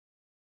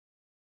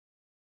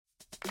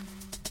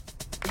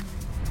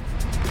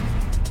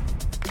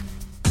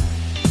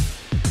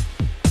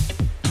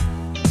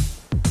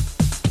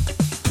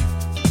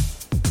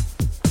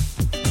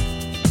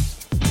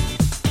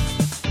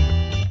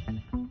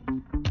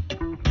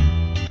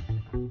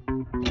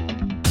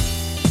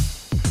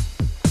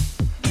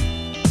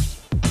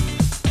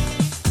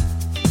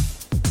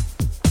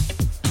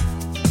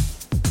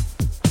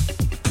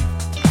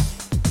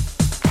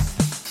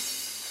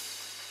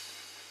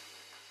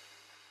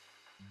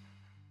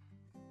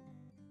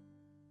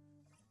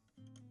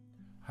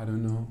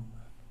Haruno,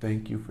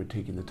 thank you for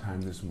taking the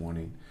time this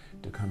morning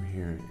to come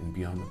here and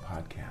be on the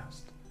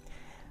podcast.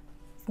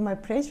 My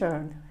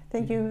pleasure.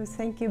 Thank you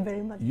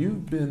very much.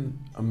 You've been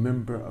a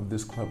member of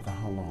this club for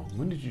how long?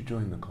 When did you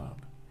join the club?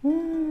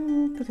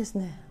 です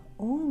ね、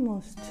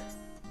almost,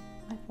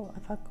 I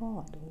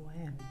forgot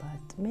when,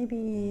 but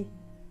maybe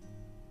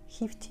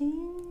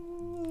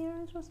 15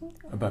 years or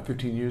something. About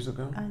 15 years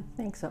ago? I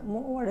think so,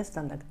 more or less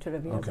than like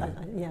 12 years. Okay.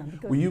 Yeah.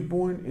 Were you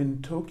born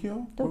in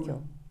Tokyo?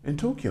 Tokyo. In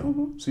Tokyo?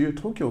 Mm-hmm. So you're a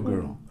Tokyo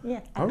girl? Mm-hmm.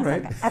 Yeah. All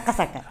right.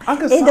 Akasaka.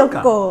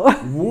 Akasaka.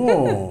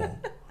 Whoa.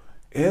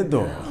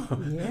 Edo.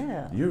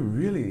 Yeah. You're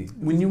really...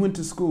 When you went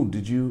to school,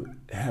 did you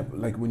have...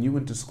 Like when you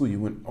went to school, you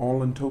went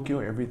all in Tokyo?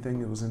 Everything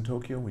that was in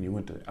Tokyo? When you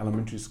went to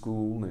elementary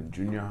school and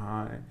junior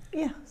high?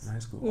 Yes. High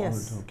school?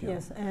 Yes. All in Tokyo?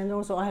 Yes. And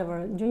also I have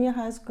a junior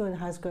high school and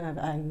high school.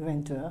 I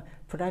went to a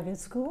private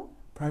school.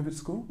 Private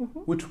school? Mm-hmm.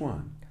 Which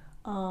one?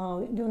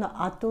 You know,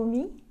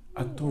 Atomi?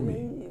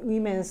 Atomi.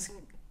 Women's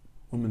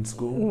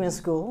school? Women's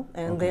school.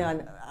 And Okay. they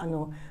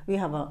are, we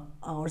have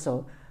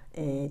also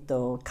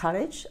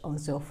college,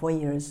 also 4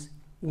 years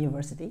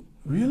university.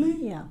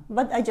 Really? Yeah.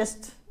 But I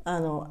just,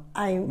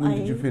 When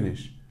did you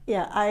finish?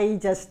 Yeah,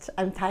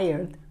 I'm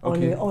tired,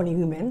 Okay. only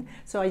women.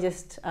 So I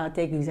just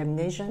take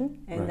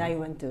examination and Right. I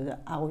went to the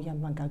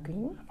Aoyama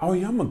Gakuin.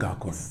 Aoyama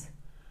Gakuen? Yes.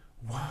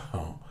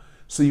 Wow.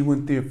 So you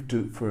went there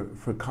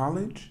for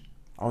college?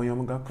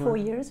 Aoyama Gakuen? 4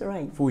 years,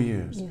 right. 4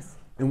 years. Yes.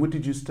 And what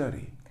did you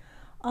study?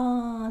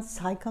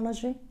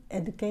 Psychology,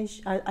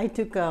 education. I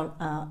took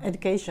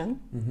education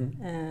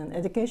and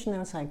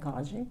educational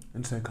psychology.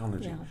 And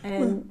psychology. Yeah.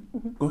 And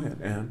Go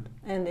ahead,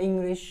 and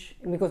English,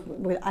 because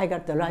I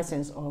got the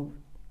license of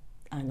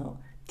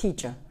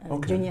teacher,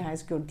 Okay. junior high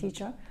school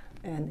teacher,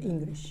 and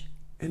English.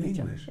 And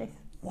teacher. English? Yes.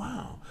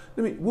 Wow.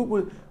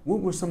 What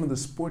were some of the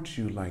sports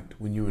you liked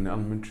when you were in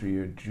elementary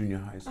or junior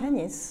high school?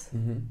 Tennis.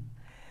 Mm-hmm.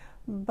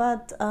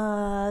 But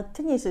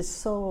tennis is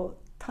so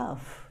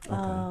tough.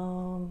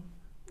 Okay.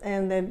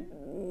 And then,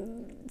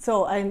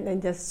 so I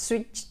just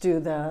switched to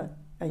the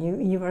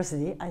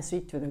university. I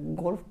switched to the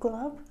golf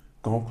club.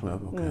 Golf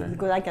club, okay.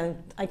 Because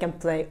I can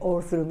play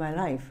all through my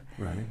life.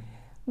 Right.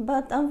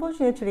 But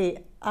unfortunately,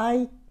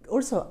 I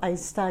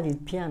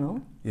studied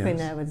piano Yes.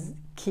 when I was a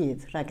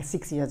kid, like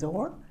 6 years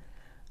old.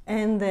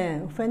 And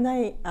then when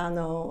I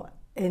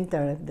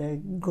entered the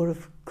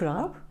golf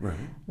club, Right.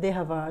 they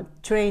have a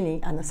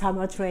training and a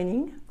summer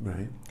training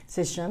Right.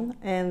 session,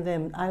 and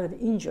then I was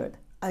injured.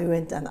 I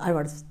went and I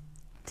was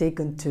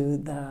taken to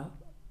the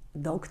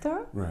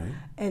doctor, Right.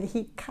 and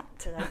he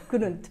cut. I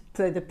couldn't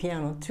play the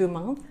piano 2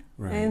 months,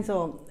 Right. and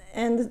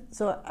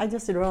so I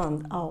just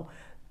learned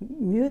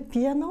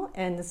piano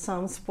and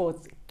some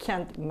sports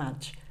can't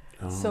match.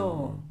 Oh. So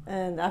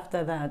and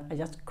after that I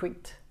just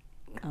quit,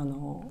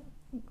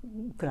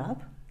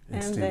 club,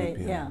 And stayed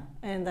with piano.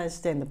 and I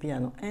stayed in the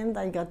piano, and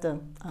I got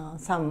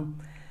some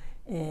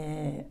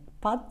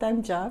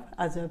part-time job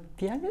as a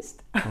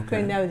pianist Okay.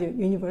 when I was at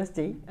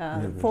university,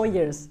 4 University.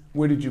 years.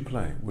 Where did you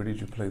play? Where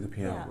did you play the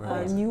piano?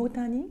 Where was it? New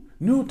Otani.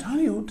 New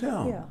Otani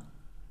Hotel. Yeah.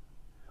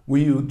 Were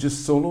you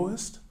just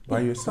soloist by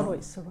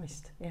yourself?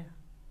 Soloist. Yeah.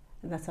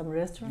 That's some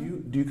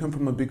restaurant. Do you come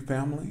from a big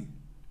family?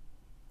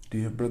 Do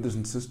you have brothers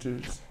and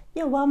sisters?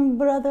 Yeah, one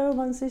brother,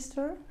 one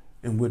sister.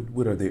 And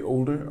what are they,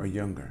 older or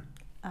younger?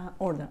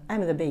 Older.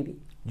 I'm the baby.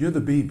 You're the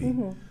baby.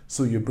 Mm-hmm.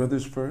 So your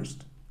brothers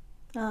first?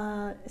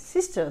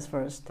 Sisters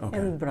first, Okay.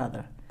 and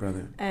brother.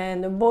 Brother.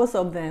 And both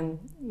of them,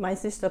 my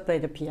sister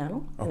played the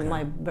piano, Okay. and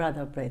my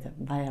brother played the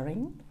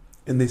violin.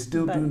 And they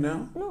still But do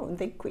now? No,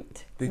 they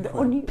quit. They quit.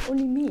 Only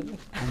me.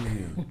 Only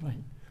you.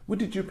 Right. What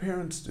did your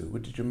parents do?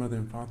 What did your mother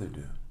and father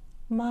do?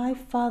 My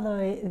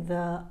father is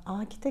the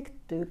architect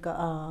という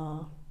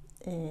か、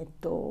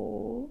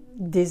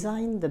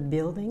designed the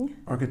building.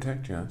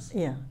 Architect, yes.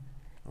 Yeah.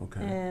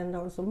 Okay. And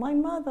also my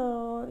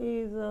mother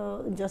is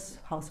just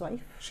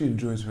housewife. She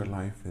enjoys her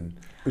life,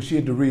 but she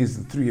had to raise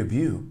the three of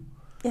you.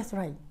 Yes,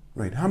 right.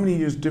 Right. How many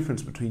years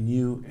difference between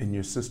you and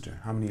your sister?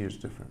 How many years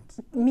difference?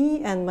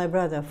 Me and my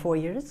brother 4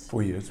 years.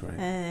 4 years, right.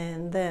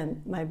 And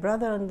then my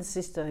brother and the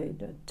sister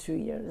 2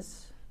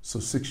 years. So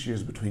 6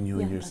 years between you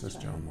and your that's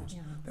sister right. almost.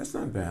 Yeah. That's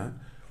not bad.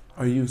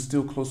 Are you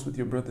still close with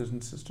your brothers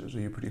and sisters? Are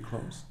you pretty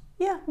close?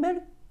 Yeah, very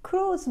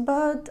close,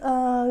 but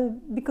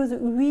because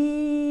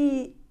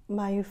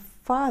my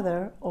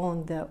father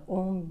owned their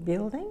own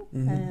building,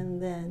 Mm-hmm.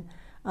 and then,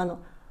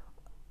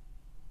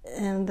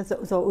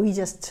 so we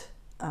just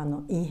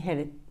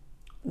inherit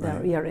the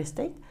Right. real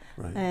estate,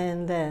 Right.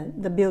 and then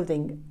the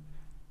building,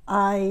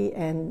 I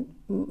and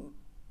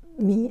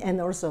me and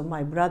also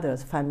my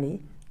brother's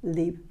family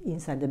live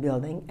inside the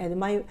building, and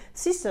my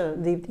sister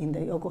lived in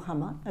the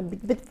Yokohama, a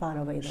bit far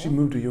away though. She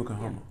moved to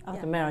Yokohama. Yeah.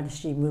 After marriage,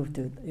 she moved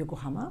to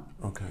Yokohama.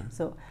 Okay.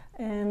 So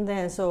and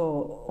then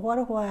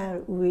while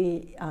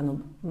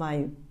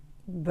my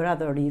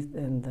brother lived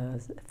in the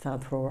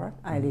third floor,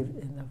 I lived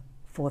in the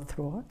fourth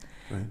floor,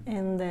 Right.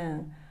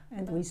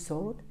 and we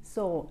sold.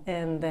 So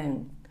and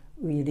then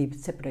we lived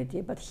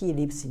separately, but he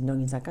lives in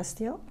Nogizaka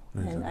still,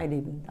 and I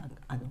live in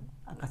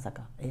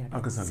Akasaka area.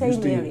 Akasaka.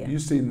 Same area. You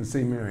stayed in the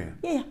same area.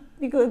 Yeah,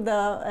 because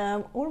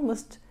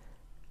almost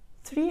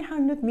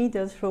 300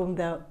 meters from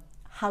the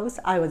house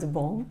I was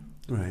born.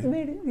 Right.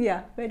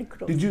 Very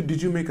close. Did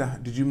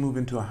you move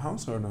into a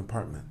house or an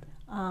apartment?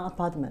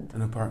 Apartment.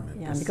 An apartment.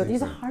 Yeah, That's because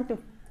safer. it's hard to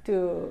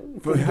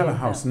But we have a get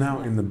house that. now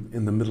Yeah.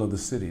 in the middle of the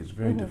city. It's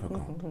very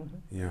difficult.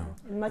 Yeah.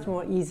 Much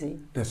more easy.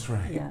 That's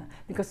right. Yeah,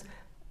 because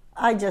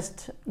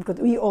because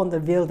we own the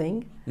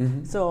building,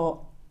 Mhm. so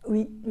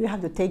we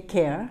have to take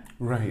care.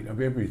 Right,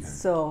 of everything.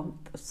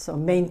 So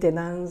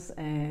maintenance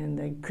and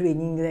the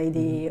cleaning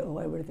lady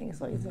or everything.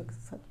 So it's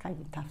a kind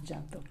of tough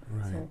job though.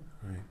 Right, So,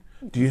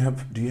 right. Do you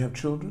have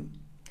children?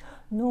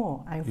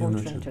 no, have no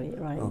unfortunately,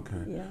 right?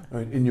 Okay. Yeah. All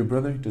right. And your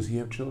brother, does he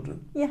have children?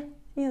 Yeah.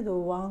 Yeah.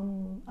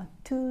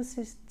 Two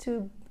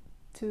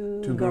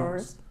Two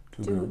girls,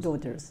 Two two girls.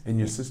 daughters, And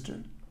your sister?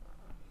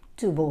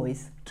 two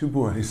boys. Two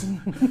boys.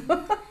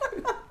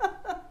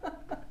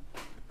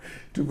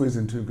 Two boys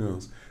and two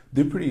girls.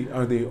 They're pretty.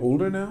 Are they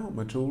older now?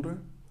 Much older?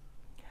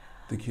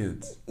 The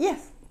kids.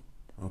 Yes.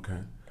 Okay.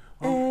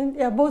 And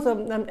yeah, both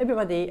of them,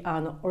 everybody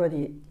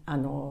already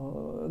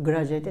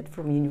graduated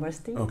from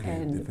university Okay,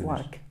 they and finished.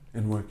 work.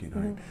 And working,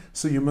 all right.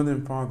 So your mother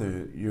and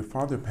father, your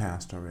father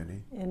passed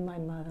already, And my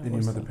mother and your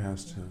also. mother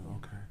passed too.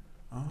 Okay.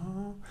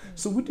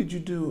 So what did you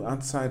do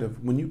outside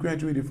of when you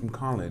graduated from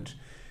college?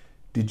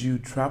 Did you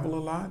travel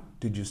a lot?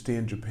 Did you stay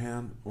in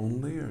Japan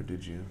only, or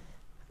did you?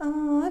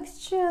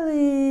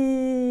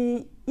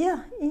 Actually,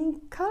 yeah,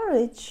 in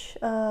college,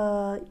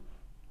 I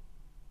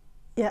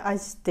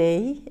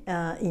stay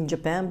in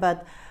Japan,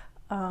 but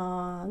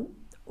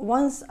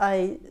once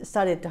I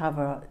started to have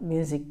a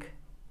music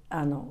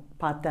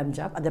part-time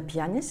job as a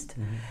pianist,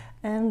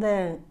 and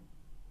then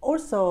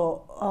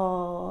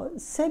also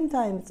same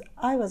times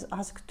I was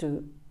asked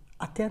to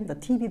attend the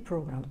TV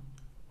program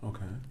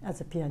Okay. as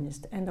a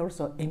pianist and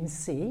also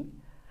MC.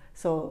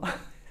 So,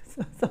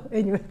 so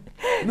anyway,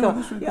 No,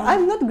 that's really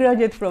I'm not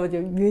graduate from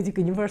the music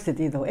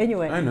university though.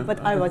 Anyway, I know, but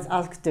I I know. was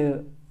asked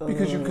to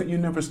Because you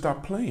never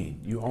stopped playing.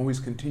 You always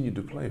continued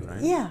to play,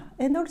 right? yeah,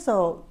 and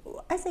also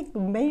I think the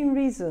main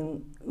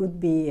reason would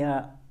be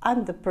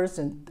I'm the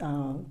person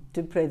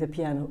to play the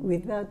piano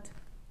without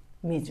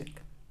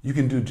music. You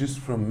can do just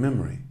from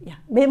memory. Yeah,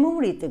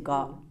 memory と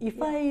か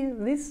if I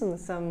listen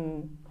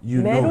some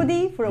You know.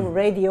 melody from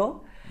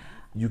radio,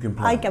 You can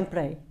play. I can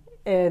play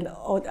and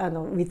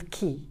with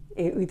key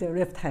with the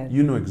left hand.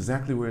 You know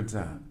exactly where it's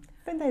at.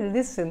 When I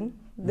listen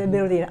the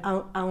melody,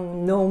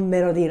 unknown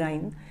melody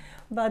line,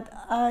 but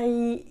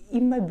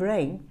in my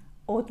brain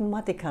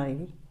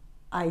automatically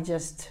I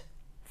just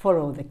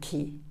follow the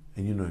key.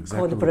 And you know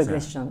exactly Chord where it's at.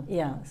 progression,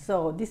 yeah.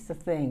 So this is the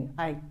thing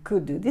I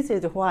could do. This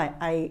is why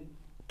I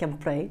can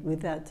play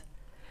without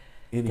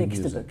Any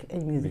textbook music.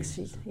 and music Any sheet.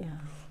 music. Yeah.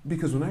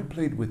 Because when I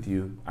played with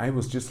you, I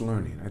was just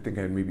learning. I think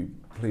I maybe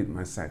played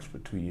my sax for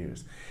 2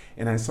 years.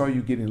 And I saw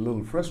you getting a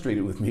little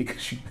frustrated with me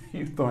because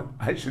you thought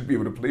I should be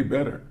able to play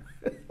better.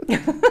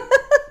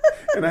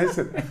 And I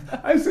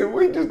said,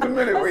 wait just a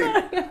minute,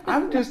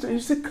 wait. You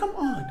said, come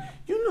on.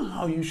 You know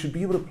how you should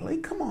be able to play.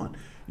 Come on.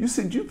 You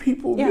said, you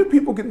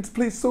people can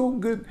play so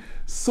good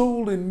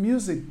soul and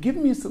music. Give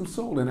me some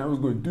soul. And I was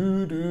going,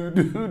 do, do,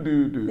 do,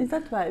 do, do. Is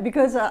that right?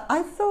 Because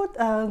I thought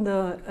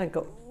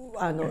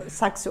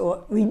sax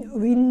or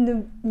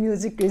wind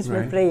music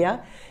instrument Right.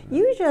 player,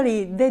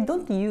 usually they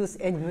don't use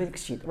any music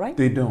sheet, right?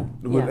 They don't.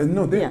 Well, Yeah.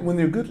 no, Yeah. when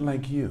they're good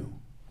like you.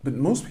 But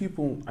most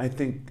people, I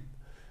think,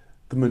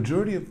 the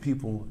majority of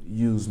people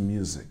use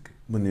music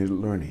when they're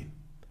learning.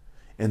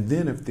 And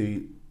then if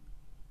they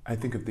If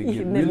get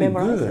you really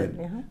memorize good, it,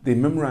 yeah. they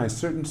memorize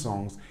certain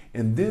songs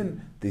and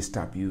then they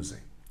stop using.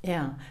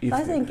 Yeah. If So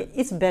I they- think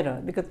it's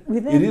better because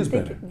without It is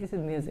thinking, better. this is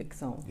music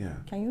song. Yeah.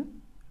 Can you?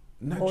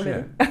 Not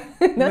Already? yet.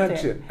 Not Not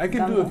yet. yet. I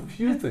can do a Somehow.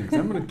 few things.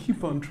 I'm going to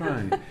keep on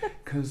trying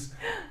because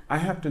I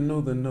have to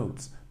know the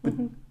notes. But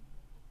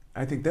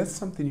I think that's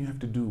something you have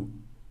to do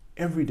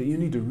every day. You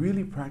need to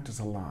really practice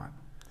a lot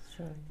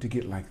Sure. to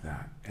get like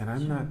that. And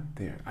I'm not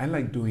there. I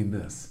like doing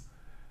this.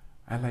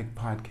 I like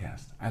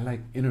podcasts. I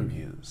like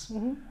interviews.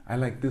 I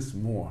like this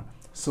more.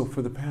 So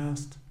for the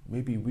past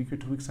maybe week or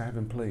 2 weeks, I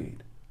haven't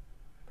played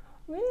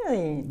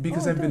Really?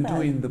 because Oh, I've do been that.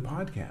 doing the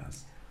podcast.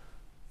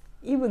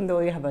 Even though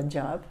you have a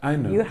job, I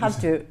know. you have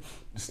to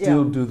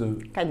Still yeah. do the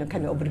kind of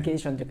Right.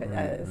 obligation to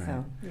Right, so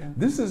right. yeah.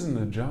 This isn't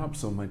a job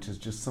so much as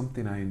just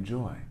something I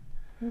enjoy.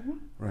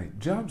 Right.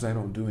 Jobs I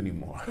don't do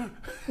anymore.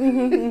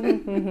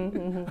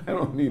 I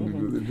don't need to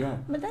do the job.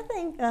 But I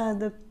think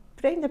the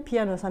playing the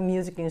piano as a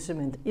music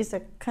instrument is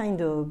a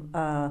kind of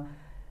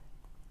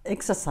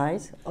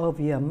exercise of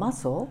your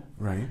muscle.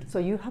 Right. So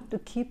you have to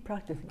keep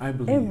practicing. I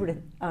believe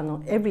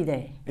every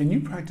day. And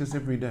you practice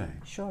every day.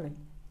 Surely.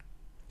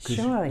 'Cause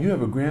Surely. you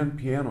have a grand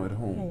piano at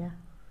home. Yeah.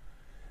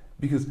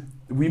 Because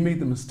we made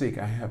the mistake.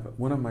 I have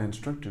one of my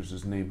instructors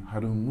is named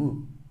Harun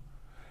Mu,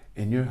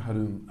 and you're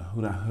Harun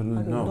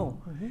No.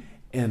 Mm-hmm.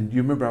 And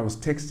you remember I was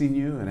texting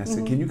you, and I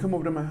said, "Can you come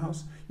over to my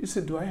house?" You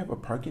said, "Do I have a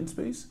parking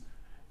space?"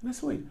 And I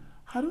said, "Wait,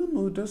 Harun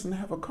Mu doesn't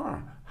have a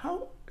car.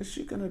 How is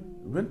she going to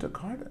rent a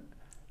car?"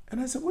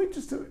 And I said, "Wait,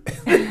 just a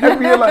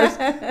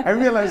minute." I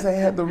realized I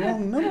had the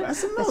wrong number. I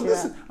said, "No,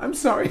 listen, I'm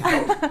sorry."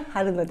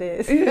 Haruno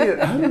desu.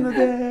 Yeah, Harun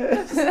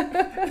desu.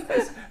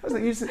 I was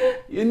like, you said,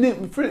 and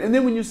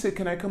then when you said,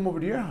 "Can I come over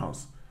to your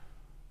house?"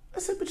 I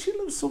said, "But she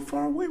lives so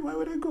far away. Why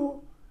would I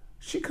go?"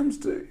 She comes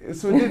to,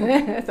 so it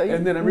didn't, So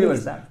and then I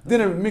realized,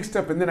 then I mixed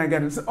up, and then I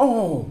got it.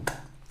 Oh,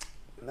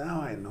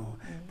 now I know.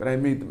 But I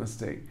made the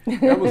mistake.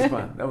 That was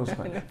fun. That was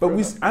fun. No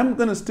But I'm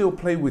gonna still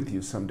play with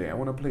you someday. I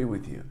want to play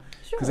with you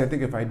because Sure. I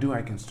think if I do,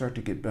 I can start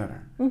to get better.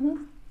 Mm-hmm.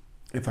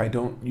 If I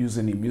don't use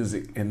any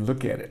music and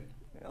look at it,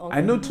 Okay. I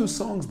know 2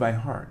 songs by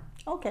heart.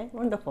 Okay,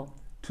 wonderful.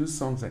 2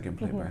 songs I can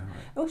play by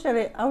heart.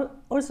 Actually,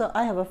 also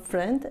I have a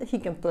friend. He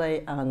can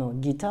play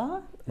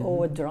guitar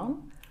or drum.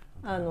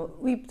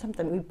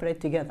 Sometimes we play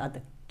together at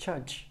the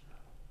church.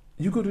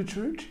 You go to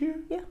church here?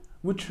 Yeah.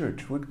 What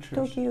church? What church?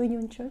 Tokyo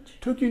Union Church.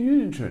 Tokyo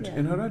Union Church Yeah.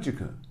 in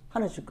Harajuku.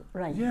 Harajuku,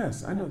 right.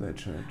 Yes, I know that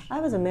church. I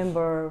was a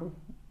member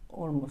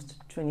almost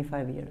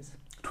 25 years.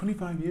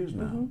 25 years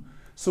now.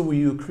 So were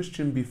you a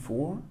Christian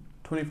before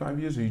 25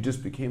 years, or you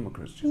just became a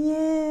Christian?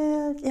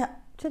 Yeah,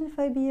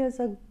 25 years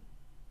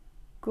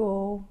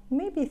ago,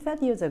 maybe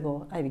 30 years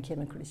ago, I became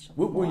a Christian.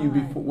 What were you Why?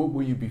 before? What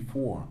were you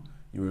before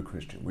you were a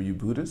Christian? Were you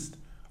Buddhist,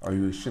 or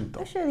you were Shinto?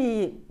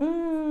 Actually,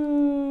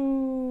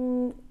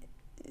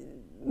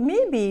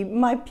 maybe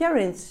my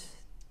parents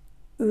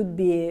would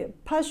be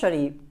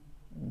partially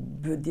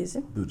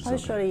Buddhism, Buddhist,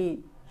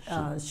 partially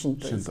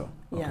Shintoism. Shinto.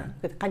 Okay. Yeah,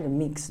 but kind of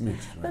mixed.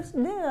 Mixed, right?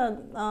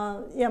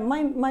 But there,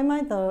 my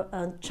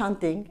mother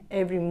chanting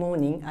every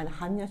morning and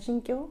Hanya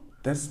Shinkyo.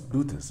 That's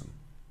Buddhism.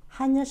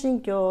 Hanya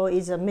Shinkyo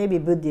is maybe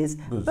Buddhist,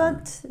 Buddhism.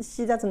 but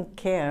she doesn't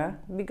care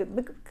because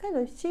kind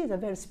of she is a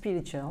very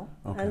spiritual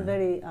Okay. and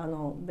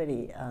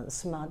very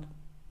smart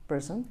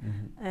person,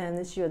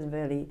 and she was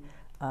very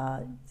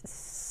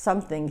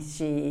something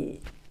she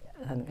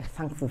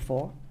thankful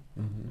for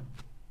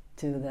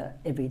to the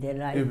everyday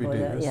life. Every or day,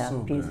 the, that's so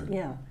peace. good.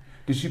 Yeah,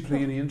 Did she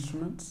play any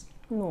instruments?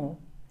 no.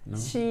 No?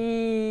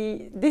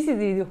 This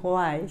is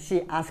why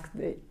she asked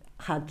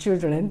her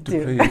children To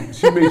play.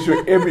 She made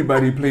sure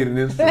everybody played an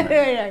instrument.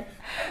 Yeah.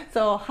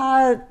 So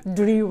her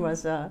dream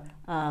was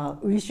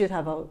we should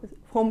have a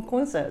home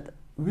concert.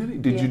 Really?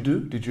 Did Yeah. you do?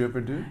 Did you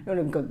ever do?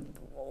 Because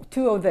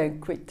 2 of them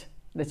quit.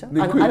 They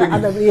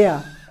quit.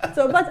 Yeah.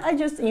 So, but I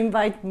just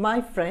invite my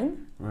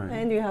friend, Right.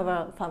 and you have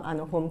a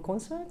home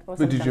concert. Or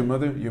But did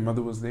sometime. your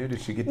mother was there?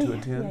 Did she get to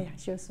attend? Yeah,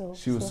 she was so.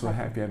 She was so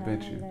happy, I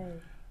bet you.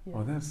 Yeah.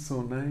 Oh, that's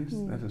so nice.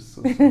 That is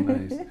so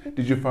nice.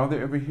 Did your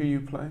father ever hear you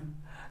play?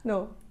 No,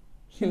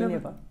 he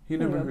never. He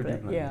never heard you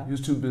played, play. yeah. He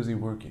was too busy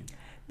working.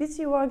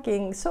 Busy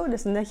working, so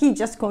he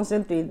just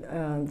concentrated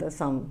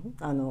some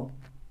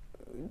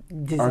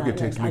design,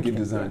 Architects making architect,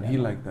 design. yeah, He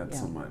yeah. liked that Yeah.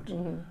 so much.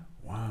 Mhm.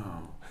 Wow.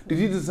 Did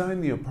he design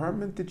the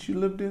apartment that you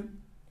lived in?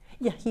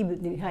 Yeah, he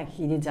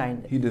designed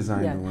it. He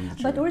designed Yeah. the one that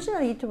you But lived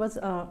originally it was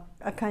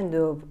a kind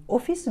of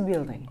office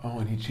building. Oh,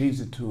 and he changed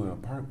it to an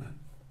apartment.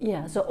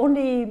 Yeah, so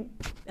only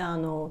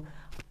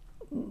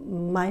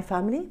my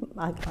family,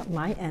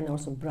 my and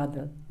also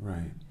brother,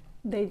 Right.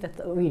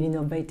 we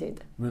renovated.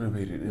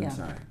 Renovated Yeah.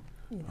 inside.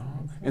 Yeah,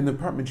 Oh. And the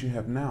apartment you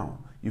have now,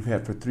 you've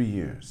had for 3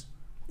 years.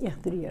 yeah,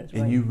 3 years.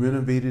 And right. you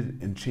renovated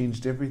and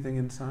changed everything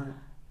inside?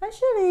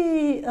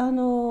 Actually,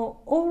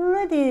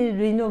 already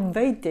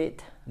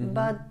renovated,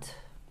 but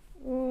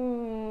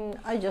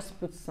I just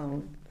put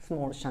some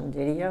small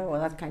chandelier or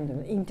that kind of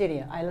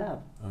interior. I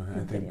love. Okay,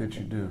 I think that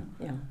you do.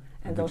 Yeah,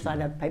 I and bet also you I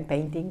do. love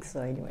painting.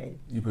 So anyway,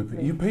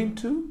 You paint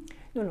too?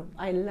 no,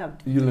 I love.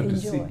 You love to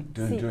enjoy, see,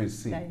 to enjoy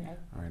see. Yeah, yeah.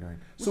 All right, all right.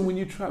 So when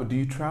you travel, do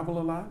you travel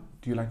a lot?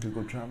 Do you like to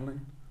go traveling?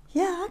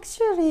 Yeah,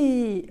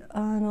 actually,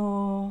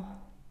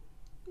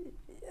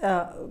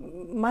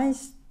 my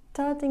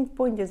starting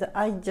point is that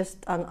I just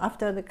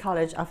after the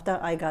college, after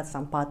I got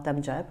some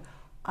part-time job,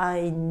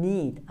 I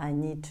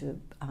need to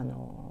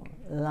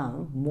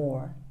learn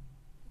more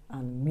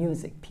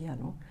music,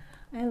 piano,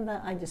 and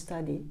I just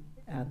studied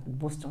at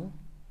Boston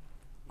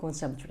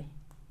Conservatory.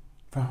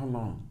 For how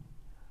long?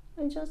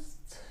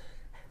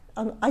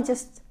 I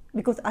just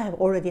because I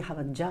already have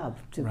a job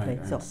to Right, play,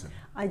 I so understand.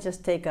 I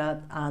just take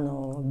a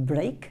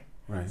break.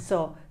 Right.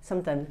 So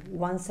sometimes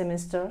one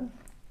semester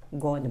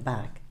go in the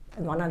back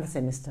and another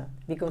semester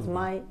because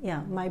my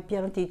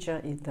piano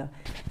teacher is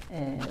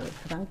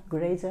Frank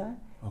Grazer.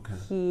 Okay.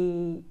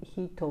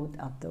 He taught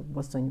at the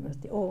Boston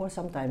University or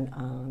sometimes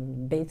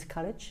Bates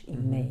College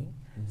in Maine.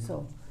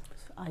 So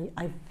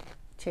I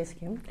chase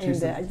him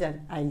Chase and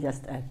I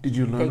just Did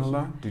you learn take a him.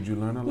 lot? Did you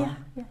learn a lot?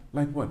 Yeah.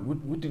 Like what?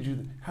 What did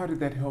you? How did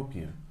that help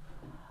you?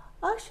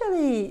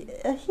 Actually,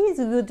 he's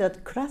good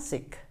at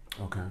classic.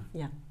 Okay.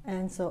 Yeah,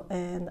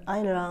 and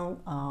I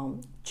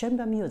learned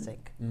chamber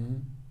music Mm-hmm.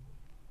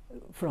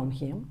 from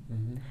him.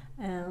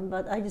 Mm-hmm.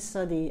 But I just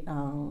study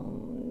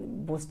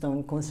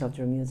Boston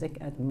conservatory music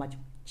at much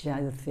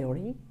jazz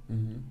theory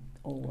Mm-hmm.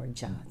 or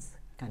jazz.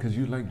 kind Because of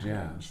you like arrange.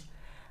 jazz.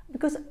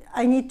 Because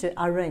I need to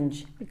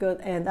arrange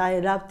and I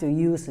love to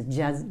use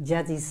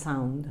jazzy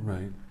sound.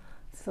 Right.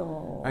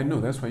 So I know,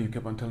 that's why you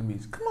kept on telling me,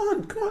 come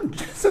on,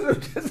 jazz it up,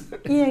 jazz it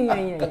up."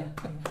 yeah.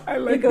 I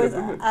like Because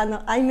it.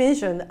 I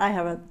mentioned I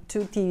have 2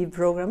 TV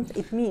programs.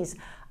 It means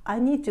I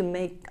need to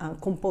make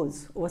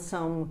compose or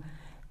some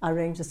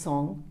arrange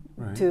song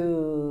Right.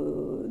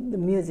 to the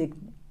music,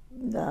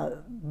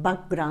 the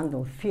background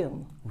of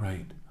film.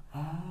 Right.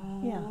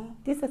 Oh. Yeah,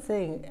 this is the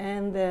thing.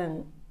 And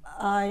then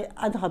I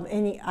don't have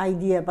any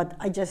idea, but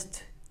I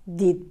just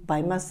did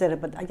by myself.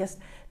 But I just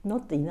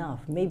not enough.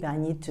 Maybe I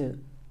need to,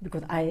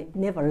 because I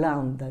never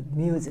learned the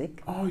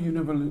music Oh, you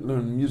never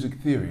learned music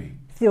theory.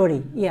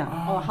 theory. Yeah,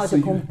 Ah, or how so to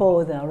you-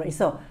 compose the array.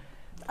 So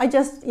I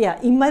just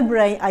in my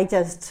brain I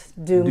just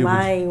do Do what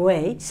my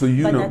way. So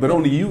you But know, I but think-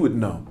 only you would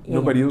know. Yeah,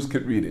 Nobody else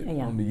could read it.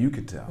 Yeah. Only you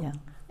could tell.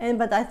 Yeah,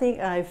 but I think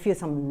I feel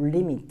some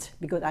limit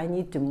because I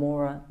need to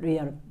more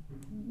real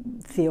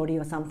theory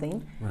or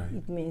something. Right.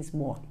 It means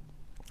more.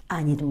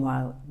 I need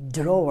more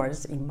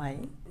drawers in my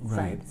Right.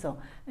 side. So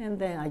and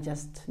then I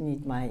just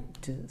need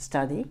to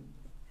study,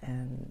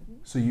 and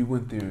So you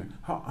went there.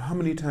 How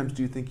many times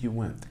do you think you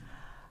went?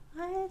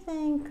 I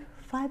think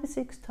 5 or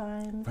 6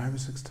 times. 5 or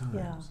 6 times.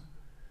 Yeah.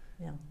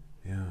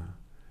 Yeah.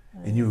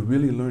 And you were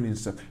really learning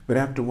stuff. But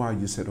after a while,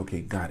 you said,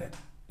 "Okay, got it."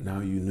 Now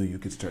you knew you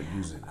could start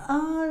using it.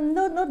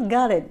 Not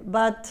got it,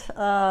 but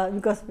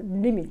because no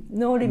limit.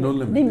 No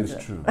limit.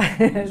 That's true.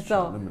 That's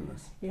So, true.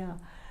 Limitless. Yeah,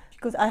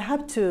 because I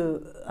have to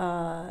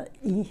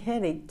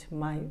inherit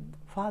my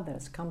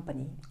father's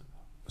company.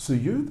 So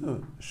you're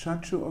the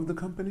shachu of the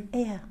company?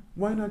 Yeah,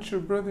 Why not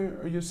your brother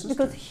or your sister?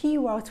 because he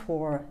worked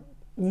for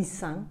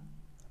Nissan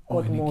Oh,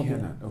 and he automobile.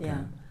 cannot. Okay.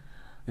 Yeah.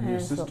 And your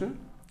And so- sister?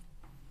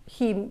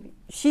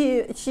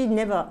 She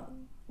never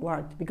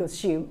worked because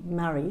she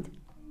married.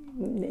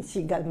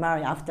 She got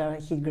married after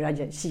she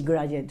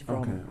graduated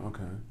from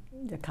Okay.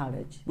 the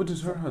college. What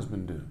does her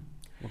husband do?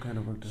 What kind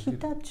of work does he do?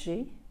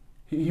 Hitachi.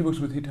 He works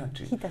with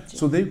Hitachi. Hitachi.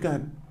 So they've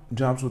got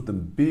jobs with the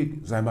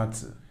big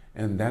Zaibatsu,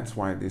 and that's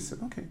why they said,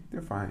 okay,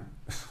 they're fine.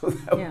 So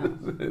that Yeah.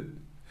 was it.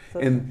 So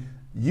And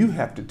you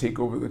have to take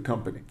over the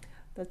company.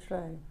 that's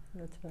right.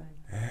 That's right.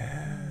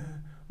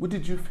 What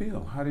did you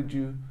feel? How did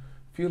you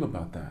feel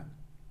about that?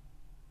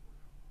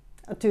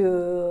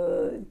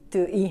 To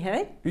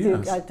inherit.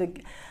 Yes.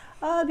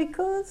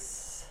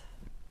 Because,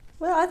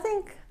 well, I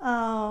think,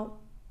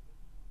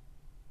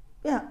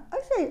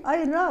 actually,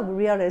 I love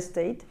real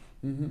estate.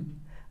 Mm-hmm.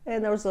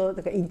 And also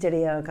the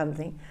interior kind of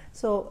thing.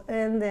 So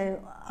and then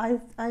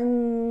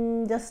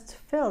I'm just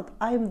felt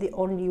I'm the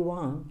only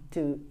one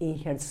to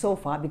inherit so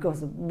far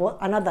because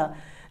another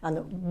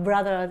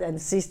brother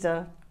and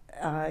sister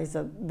is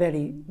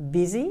very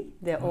busy.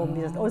 Their own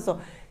business.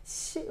 Also,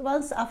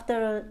 once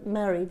after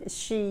married,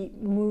 she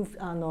moved.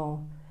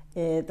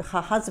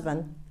 Her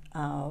husband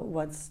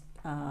was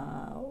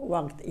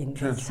worked in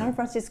Transfer. San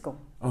Francisco.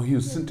 Oh, he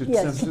was sent to San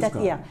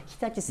Francisco.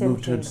 Hitachi sent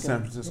Moved her him to San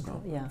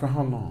Francisco. Yeah. For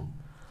how long?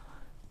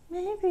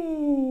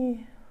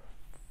 Maybe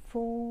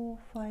 4,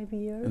 5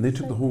 years. And they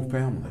took the whole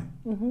family.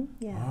 Mm-hmm,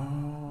 yeah.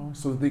 Oh,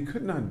 so they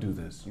could not do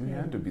this. You Yeah.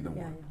 had to be the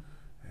Yeah, one.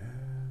 yeah.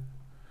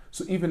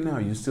 So even now,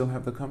 you still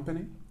have the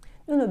company?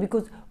 No,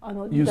 because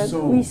You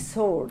sold. we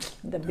sold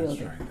the That's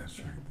building. right, that's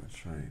right,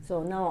 that's right.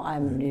 So now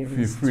I'm You're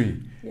released.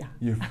 free. Yeah.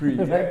 You're free.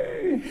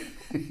 Right.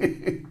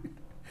 Yay!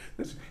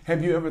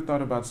 Have you ever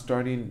thought about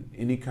starting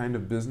any kind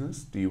of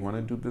business? Do you want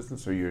to do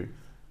business or you're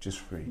just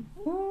free?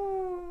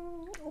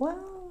 Well,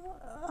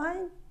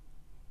 I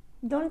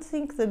don't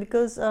think so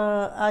because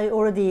I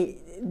already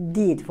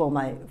did for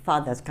my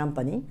father's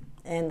company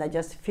and I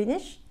just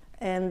finished.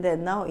 And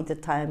then now is the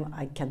time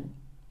I can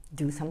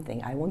do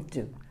something I want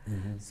to.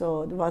 Mm-hmm.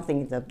 So the one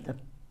thing is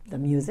the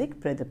music,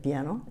 play the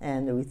piano,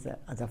 and with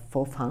as a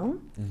for fun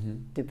Mm-hmm.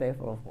 to pay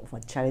for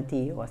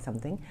charity or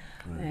something.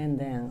 Right. And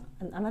then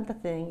another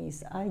thing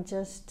is I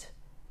just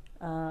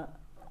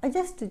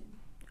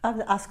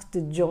asked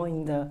to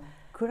join the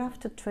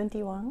Craft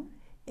 21,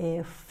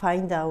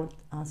 find out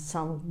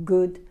some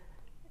good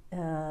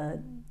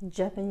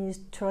Japanese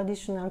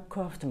traditional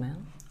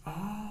craftsmen.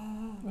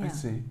 Oh, Yeah. I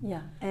see.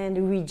 Yeah,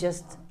 and we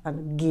just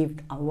give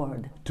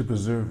award. To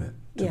preserve it,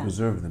 to Yeah.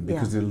 preserve them,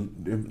 because Yeah.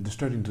 they're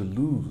starting to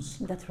lose.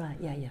 That's right.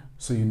 Yeah.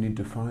 So you need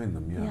to find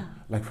them, yeah. Yeah.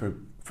 Like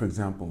for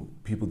example,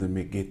 people that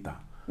make geta,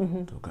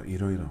 Mm-hmm. toka,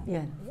 iroiro.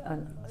 Yeah, Yeah.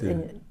 and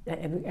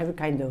every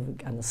kind of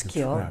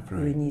skill craft, we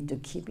right. need to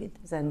keep it.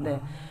 And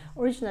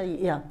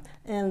originally, yeah,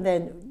 and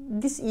then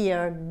this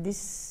year, this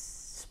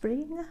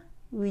spring,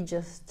 we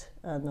just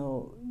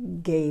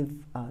gave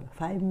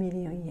 5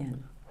 million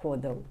yen for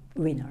the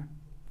winner.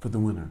 For the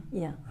winner.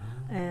 Yeah,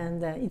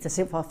 and it's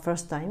for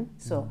first time.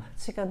 So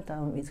second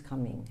time is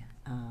coming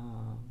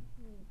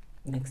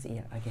next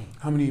year again.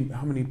 How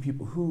many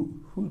people?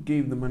 Who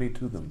gave the money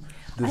to them?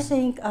 I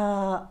think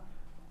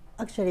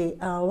actually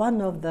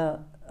one of the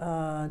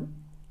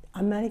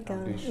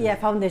American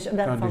foundation,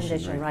 right,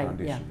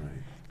 Foundation, yeah,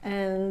 right.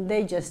 and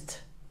they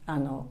just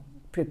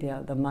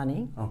prepare the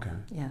money,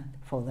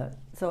 for the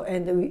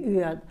and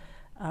we are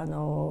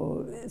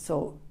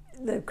so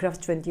the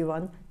Craft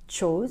 21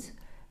 chose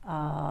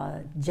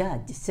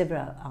judge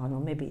several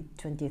maybe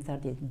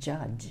 20-30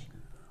 judge,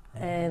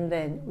 and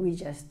then we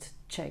just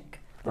check.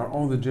 Are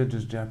all the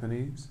judges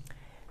Japanese?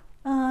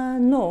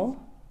 No.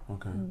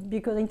 Okay.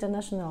 Because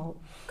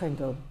international kind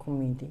of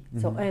community.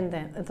 So and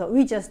then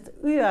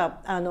we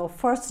are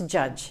first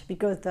judge,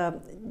 because the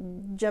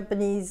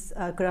Japanese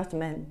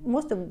craftsmen,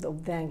 most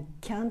of them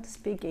can't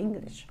speak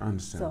English. I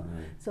understand. So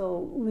right. so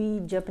we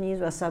Japanese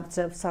were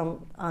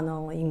some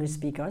English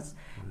speakers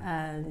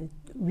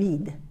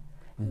read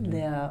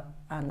their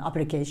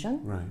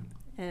application. Right.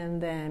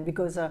 And then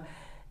because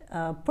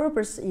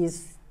purpose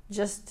is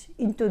just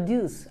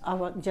introduce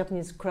our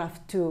Japanese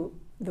craft to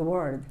the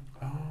world.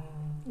 Oh.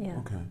 Yeah.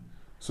 Okay.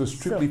 So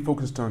strictly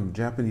focused on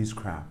Japanese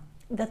craft.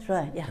 That's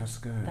right. Yeah. That's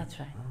good. That's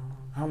right.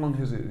 How long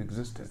has it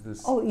existed?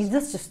 It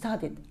just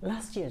started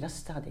last year. Just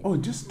started. Oh,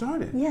 it just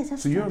started. Yeah,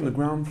 just so you're on started. the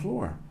ground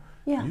floor.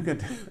 Yeah. You got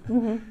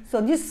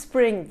So this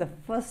spring, the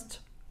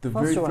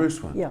very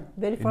first one. Yeah,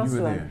 very And first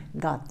you were one there.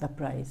 got the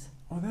prize.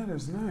 Oh, that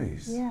is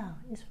nice. Yeah,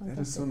 it's That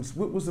is fantastic. so.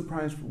 What was the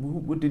prize?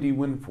 What did he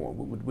win for?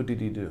 What did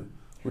he do?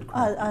 What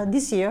craft?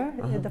 This year,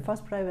 the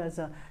first prize was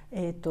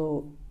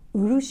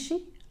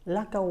urushi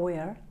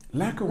lacquerware.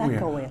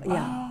 Lacquerware.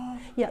 Yeah. Ah.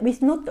 Yeah,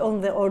 it's not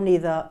only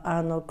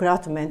the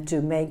craftsmen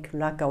to make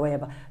lacquerware,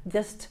 but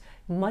just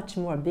much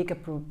more bigger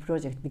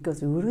project,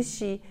 because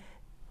urushi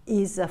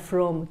is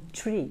from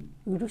tree,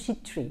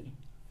 urushi tree.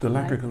 The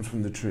lacquer right? comes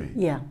from the tree.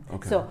 Yeah.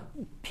 Okay. So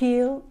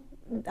peel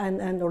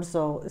and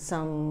also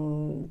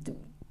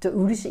the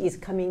urushi is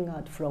coming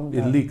out from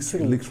the leaks.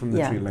 tree. It leaks from the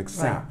Yeah, tree like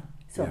sap. right.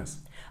 So, yes.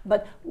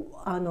 but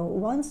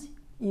once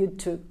you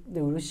took the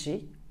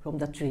urushi from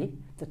the tree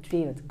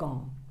was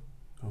gone,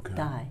 Okay.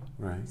 die.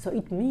 Right. So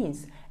it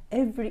means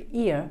every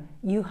year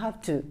you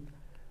have to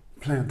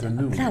Plant a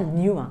new one.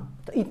 new one.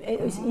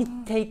 It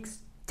takes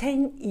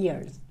 10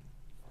 years.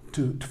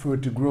 For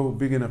it to grow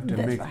big enough to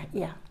That's make. right.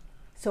 Yeah.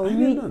 So I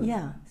didn't know that.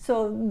 yeah.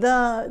 So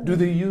the Do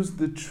they use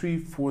the tree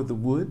for the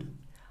wood?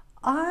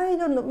 I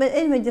don't know, but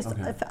anyway, just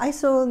Okay. I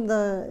saw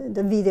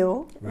the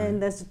video, Right.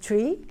 and there's a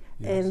tree,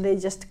 Yes. and they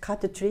just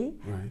cut the tree,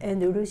 Right. and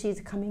the urushi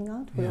is coming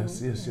out. From,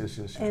 Yes.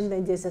 And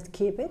they just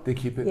keep it. They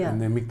keep it Yeah. and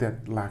they make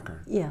that lacquer.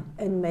 Yeah,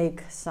 and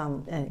make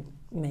some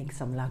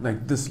lacquer.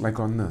 Like this, like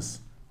on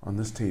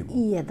this table.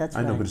 Yeah, that's I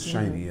right. know, but it's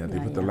shiny. Yeah, they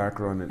put the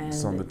lacquer on it.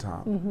 It's on And the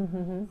top.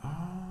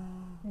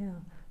 Yeah.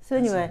 So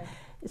anyway,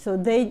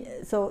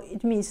 so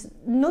it means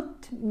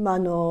not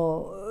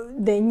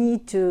they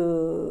need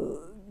to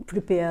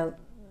prepare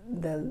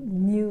the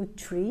new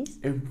trees.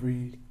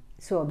 Every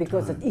So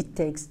because time. it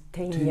takes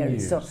 10 10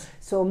 years. years.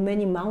 So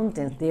many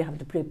mountains they have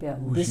to prepare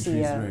Wuxi this trees,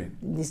 year, right.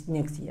 this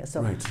next year.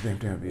 So right, so they have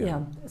to have yeah,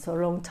 so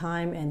long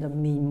time and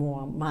mean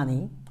more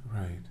money.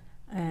 right.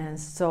 And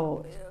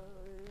so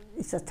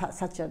it's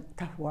such a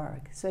tough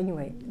work. So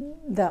anyway,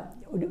 the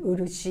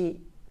urushi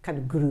kind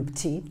of group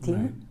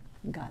team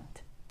got.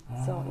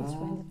 So it's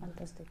really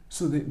fantastic.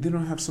 So they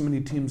don't have so many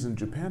teams in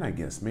Japan, I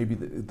guess. Maybe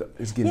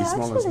it's getting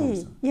smaller and smaller.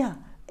 Actually, yeah.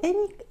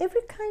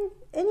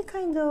 Any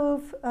kind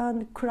of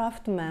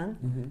craftsman,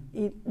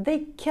 they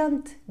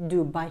can't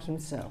do by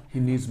himself. He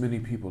needs many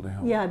people to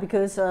help. Yeah,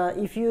 because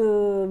if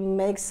you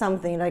make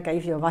something like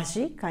if you're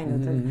washi kind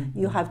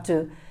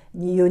of,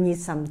 you need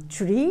some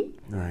tree,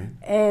 Right.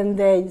 and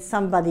then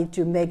somebody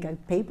to make a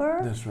paper.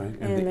 That's right.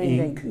 And And the then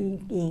ink.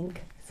 the ink.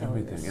 So,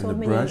 Everything. And so the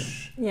many,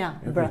 brush. Yeah,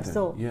 everything. brush.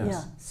 So Yes.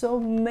 yeah, so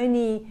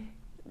many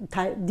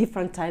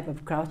different type of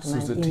So craftsmen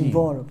it's a team.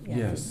 involved. Yeah,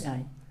 Yes.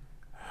 right.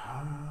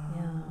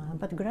 Yeah,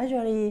 but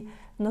gradually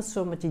not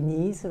so much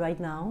needs right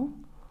now.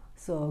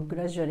 So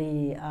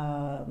gradually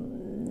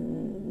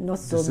not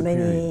so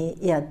many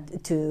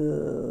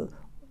to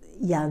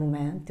young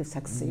men to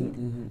succeed.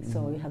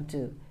 So you have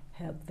to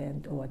help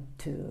them or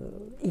to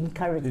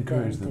encourage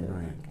them.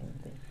 Right. Kind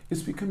of thing.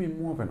 It's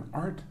becoming more of an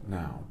art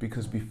now,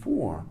 because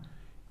before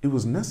it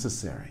was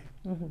necessary.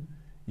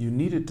 You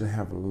needed to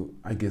have,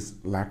 I guess,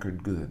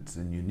 lacquered goods,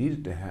 and you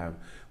needed to have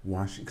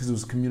washing, because it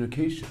was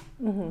communication.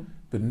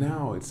 But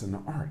now it's an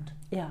art.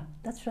 Yeah,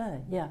 that's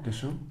right. Yeah.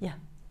 Yeah.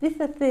 This is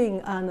the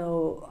thing,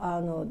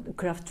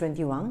 Craft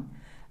 21,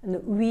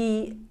 and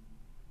we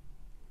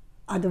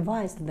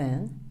advised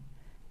them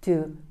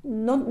to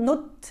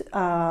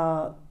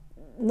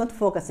not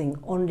focusing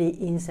only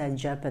inside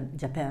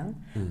Japan,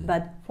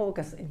 but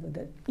focus in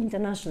the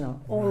international,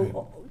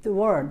 all the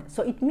world.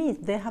 So it means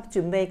they have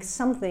to make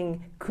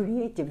something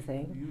creative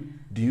thing.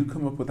 Do you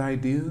come up with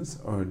ideas,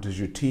 or does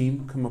your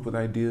team come up with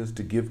ideas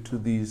to give to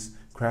these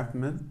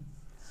craftsmen?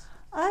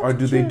 Or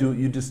do they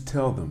you just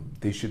tell them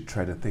they should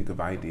try to think of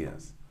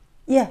ideas?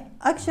 Yeah,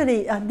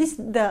 actually, this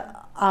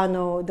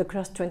the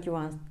Craft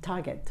 21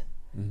 target.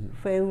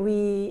 When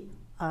we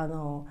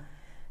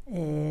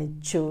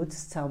choose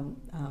some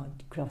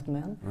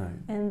craftsmen, Right.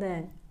 and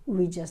then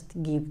we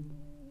just give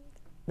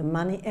the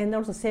money, and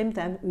also same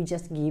time we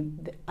just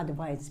give the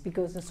advice,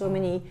 because there's so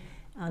many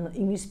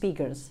English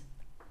speakers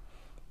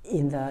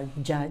in the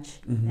judge,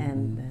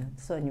 and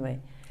so anyway.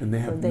 And they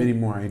have So many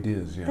more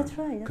ideas, yeah. That's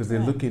right. Because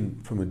they're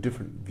looking from a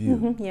different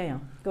view. Yeah, yeah.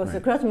 Because the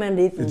Right. craftsman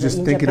lives They're just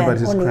in thinking Japan about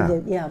his only.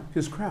 craft. Yeah.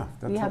 His craft,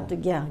 that's We all. have to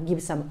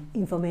give some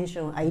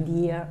information,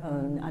 idea,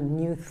 and a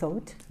new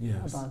thought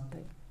Yes, about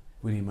it.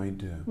 what he might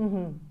do.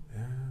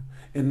 Yeah.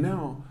 And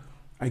now,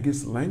 I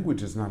guess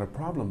language is not a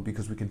problem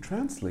because we can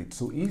translate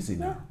so easy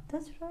Yeah, now.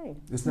 that's right.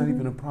 It's not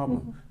even a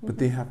problem. But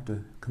they have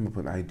to come up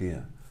with an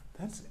idea.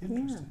 That's Yeah,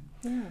 interesting.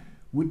 yeah.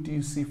 What do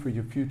you see for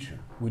your future?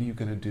 What are you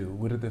going to do?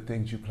 What are the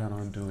things you plan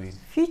on doing?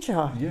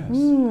 Future. Yes.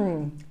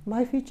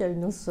 My future is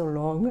not so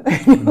long.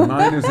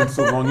 Mine isn't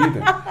so long either.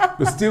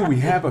 But still,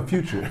 we have a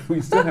future. We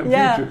still have a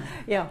Yeah, future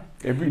yeah.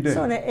 every day.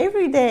 So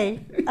every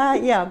day,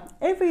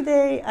 every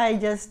day I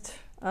just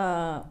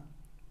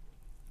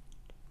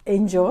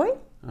enjoy,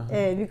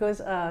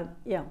 because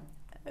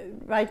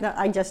right now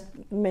I just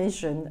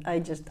mentioned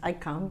I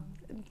come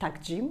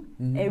Tuck Gym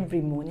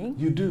every morning.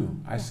 You do.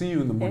 I see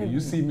you in the morning. You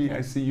see me, I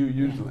see you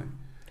usually.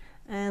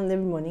 And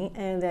every morning,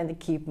 and then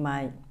keep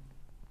my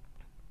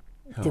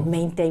to Health.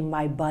 maintain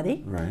my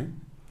body, Right.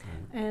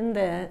 and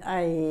then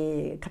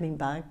I coming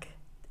back,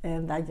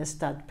 and I just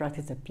start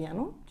practice the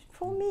piano.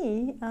 For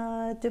me,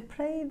 to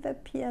play the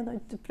piano,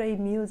 to play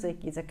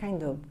music is a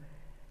kind of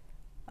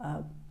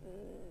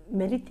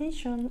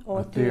meditation or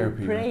A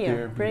therapy,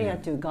 prayer yeah.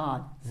 to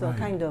God. So Right.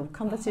 kind of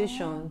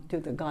conversation to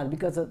the God,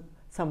 because of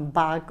some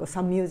Bach or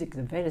some music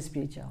is very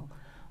spiritual,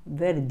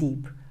 very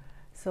deep.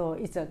 So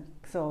it's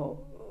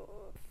so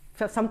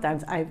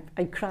sometimes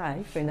I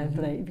cry when I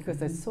play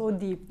because it's so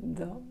deep.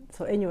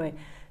 So anyway,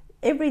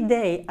 every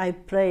day I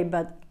play,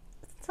 but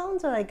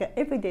sounds like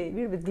every day a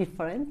little bit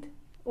different,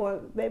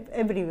 or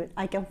every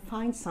I can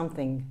find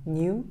something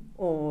new,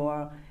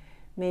 or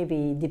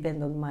maybe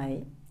depend on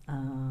my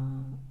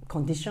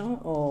condition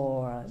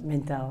or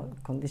mental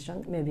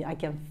condition. Maybe I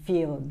can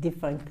feel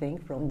different thing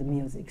from the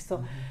music.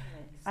 So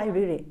I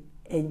really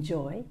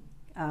enjoy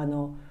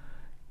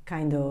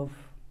kind of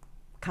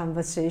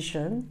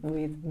conversation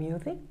with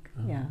music,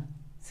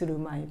 through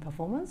my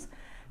performance.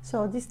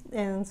 So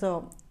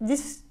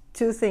these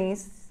two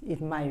things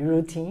is my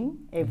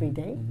routine every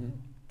day.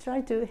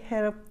 Try to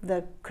help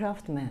the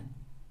craftsmen.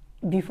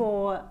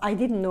 Before I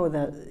didn't know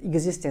the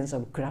existence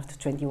of Craft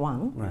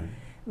 21, Right.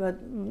 but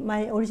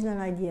my original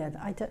idea,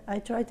 I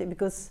tried it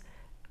because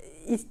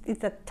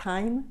it's a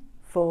time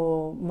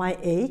for my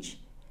age,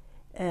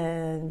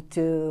 and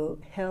to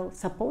help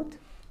support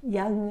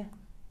young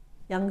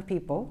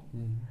people,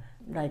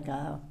 like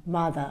a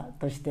mother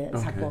として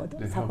support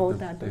They help supporter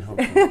them. They とし help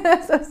て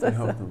them. They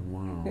help them.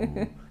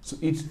 Wow. So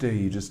each day,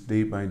 you just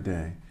day by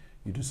day,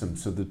 you do something.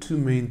 So the two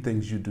main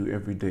things you do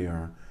every day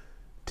are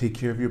take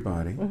care of your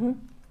body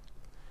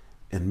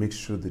and make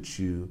sure that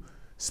you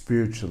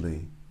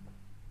spiritually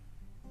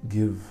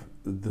give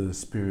the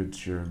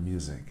spirits your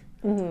music,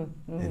 and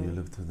you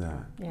live through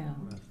that. Yeah.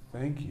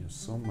 Thank you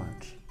so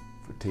much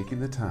for taking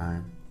the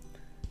time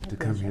to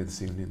come here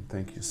this evening.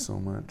 Thank you so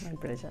much. My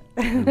pleasure.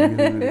 I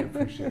really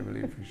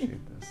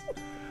appreciate this.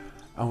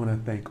 I want to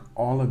thank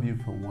all of you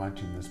for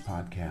watching this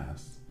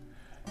podcast.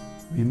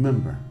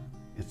 Remember,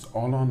 it's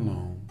all on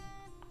loan.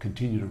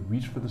 Continue to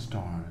reach for the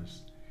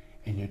stars,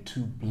 and you're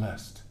too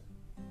blessed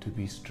to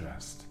be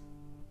stressed.